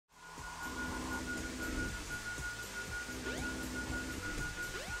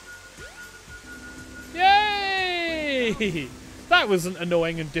That wasn't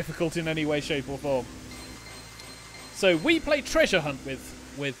annoying and difficult in any way, shape or form. So we play Treasure Hunt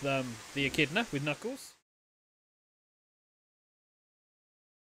with the Echidna, with Knuckles.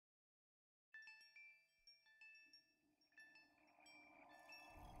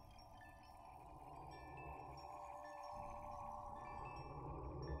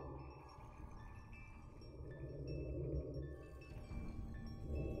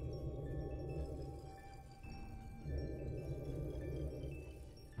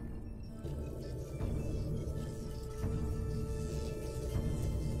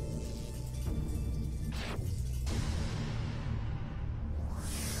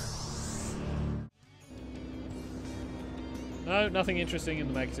 No, nothing interesting in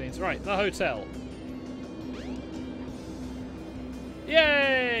the magazines. Right, the hotel.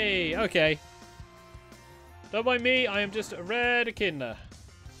 Yay! Okay. Don't mind me, I am just a red echidna.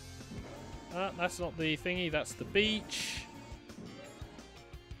 That's not the thingy, that's the beach.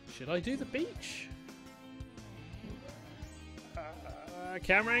 Should I do the beach?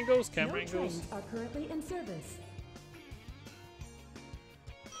 Camera angles, camera angles. Trains are currently in service.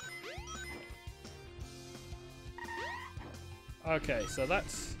 Okay, so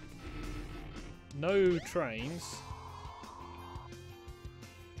that's no trains.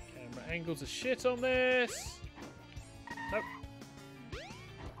 Camera angles are shit on this. Nope.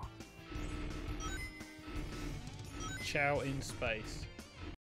 Chow in space.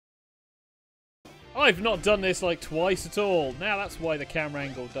 I've not done this like twice at all. Now that's why the camera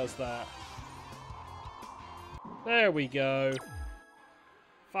angle does that. There we go.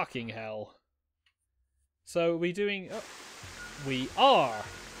 Fucking hell. So are we doing... Oh. We are.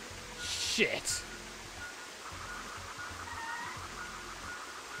 Shit.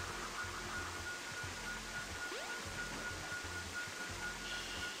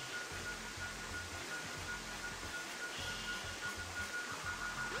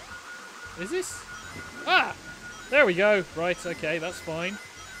 Is this? Ah! There we go. Right, okay, that's fine.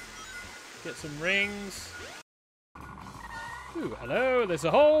 Get some rings. Ooh, hello, there's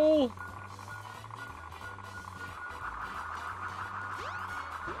a hole.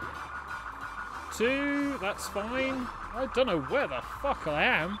 Two, that's fine. I don't know where the fuck I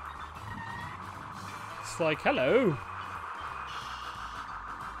am. It's like, hello.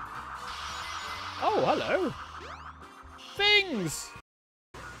 Oh, hello. Things!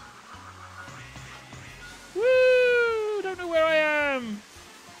 Woo! Don't know where I am.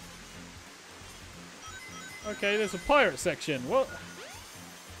 Okay, there's a pirate section. What?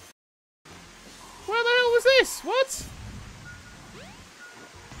 Where the hell was this? What?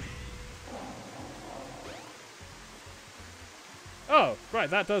 Oh, right,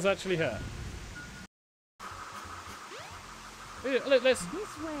 that does actually hurt. Let's...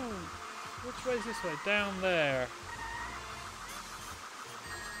 This way. Which way is this way? Down there.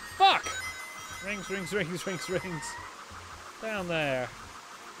 Fuck! Rings, rings, rings, rings, rings. Down there.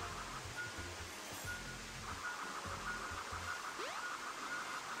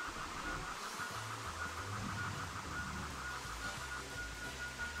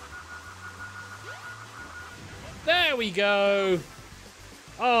 There we go!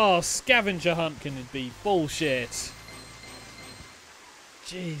 Oh, Scavenger Hunt can be bullshit.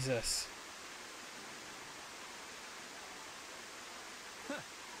 Jesus.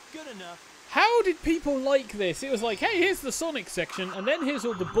 Good enough. How did people like this? It was like, hey, here's the Sonic section, and then here's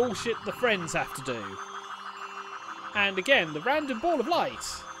all the bullshit the friends have to do. And again, the random ball of light.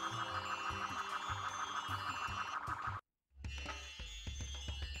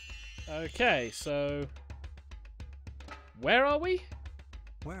 Okay, so... where are we?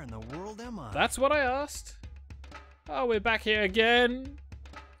 Where in the world am I? That's what I asked. Oh, we're back here again.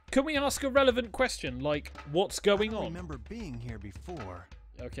 Can we ask a relevant question, like, what's going on? I remember being here before.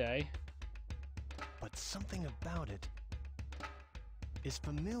 Okay. But something about it is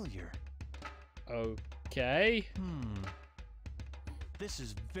familiar. Okay. This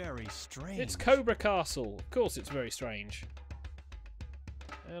is very strange. It's Cobra Castle. Of course it's very strange.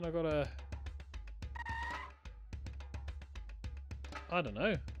 And I gotta... I don't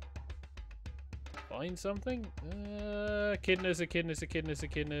know. Find something? Echidnas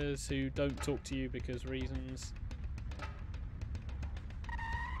who don't talk to you because reasons.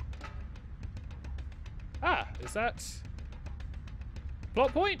 Ah, is that...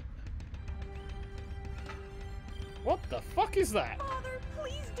 plot point? What the fuck is that? Father,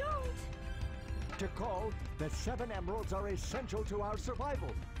 please don't. To call, the 7 emeralds are essential to our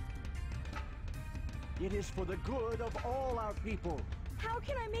survival. It is for the good of all our people. How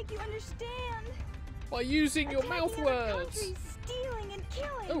can I make you understand? By using your Attacking mouth other words. countries, stealing and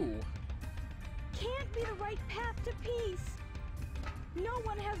killing. Oh. can't be the right path to peace. No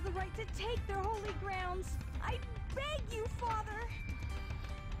one has the right to take their holy grounds. I beg you, Father.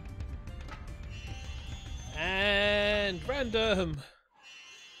 And random.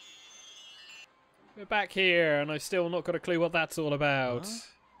 We're back here, and I've still not got a clue what that's all about. Huh?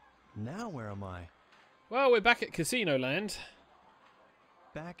 Now where am I? Well, we're back at Casino Land.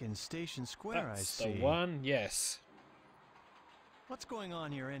 Back in Station Square, That's I see. the one, yes. What's going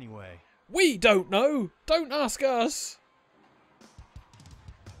on here anyway? We don't know! Don't ask us!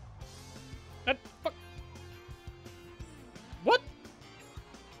 And fuck. What?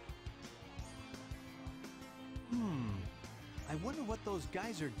 I wonder what those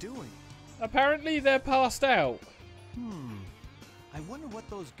guys are doing. Apparently they're passed out. I wonder what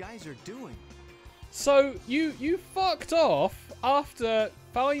those guys are doing. So you fucked off after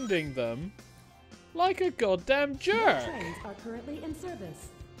finding them like a goddamn No jerk. trains are currently in service.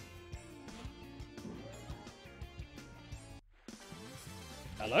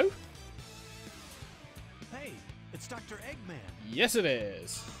 Hello? Hey, it's Dr. Eggman. Yes it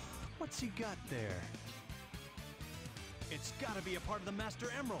is. What's he got there? It's gotta be a part of the Master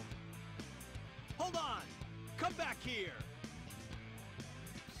Emerald. Hold on! Come back here!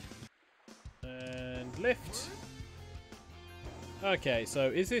 And lift. Okay, so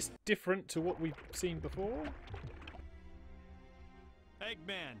is this different to what we've seen before?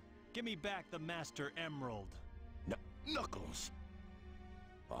 Eggman, give me back the Master Emerald. Knuckles.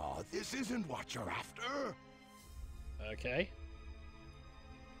 Oh, this isn't what you're after. Okay.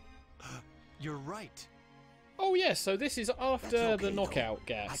 You're right. Oh yes, so this is after That's okay, the though. knockout I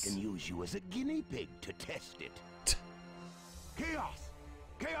gas. can use you as a guinea pig to test it. Chaos!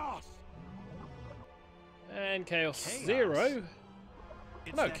 Chaos! And Chaos Chaos? 0.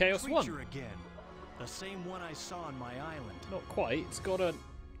 It's No, that Chaos 1. creature again. The same one I saw on my island. Not quite, it's got a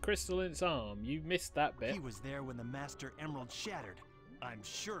crystal in its arm. You missed that bit. He was there when the Master Emerald shattered. I'm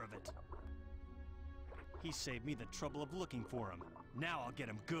sure of it. He saved me the trouble of looking for him. Now I'll get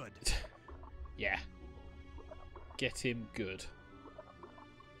him good. Yeah. Get him good.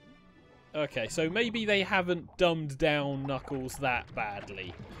 Okay, so maybe they haven't dumbed down Knuckles that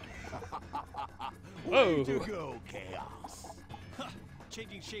badly. Way Oh. to go, Chaos!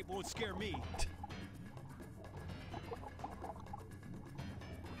 Changing shape won't scare me.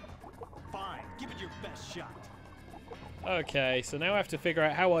 Fine, give it your best shot. Okay, so now I have to figure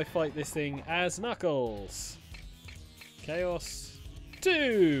out how I fight this thing as Knuckles. Chaos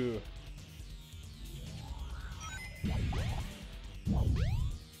 2.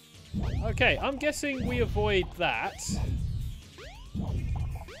 Okay, I'm guessing we avoid that.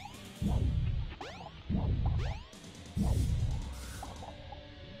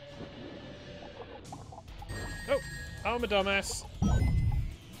 Oh, I'm a dumbass.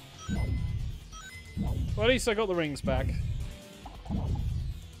 Well, at least I got the rings back.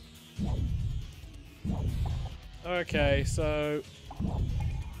 Okay, so...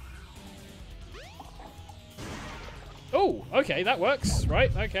 Oh, okay, that works.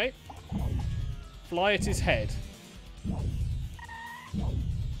 Right, okay. Fly at his head.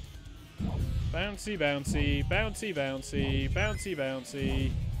 Bouncy, bouncy, bouncy, bouncy, bouncy,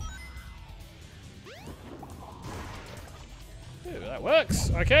 bouncy. Ooh, that works.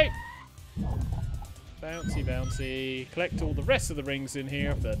 Okay. Bouncy, bouncy. Collect all the rest of the rings in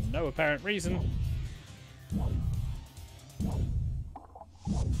here for no apparent reason.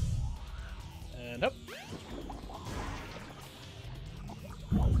 And up.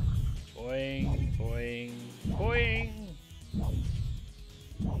 Boing, boing, boing.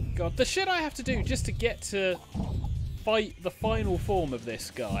 God, the shit I have to do just to get to fight the final form of this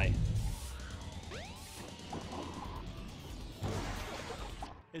guy.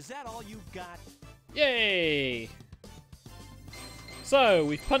 Is that all you got? Yay! So,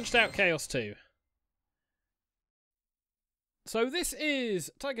 we've punched out Chaos 2. So this is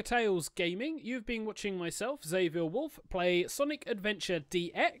TigerTails Gaming. You've been watching myself, Xavier Wolf, play Sonic Adventure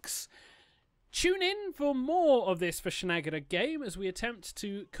DX. Tune in for more of this Fashnagada game as we attempt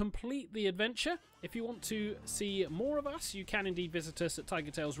to complete the adventure. If you want to see more of us, you can indeed visit us at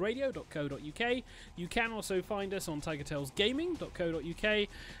tigertailsradio.co.uk. You can also find us on tigertailsgaming.co.uk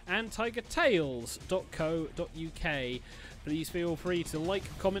and tigertails.co.uk. Please feel free to like,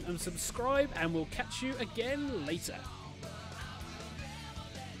 comment and subscribe, and we'll catch you again later.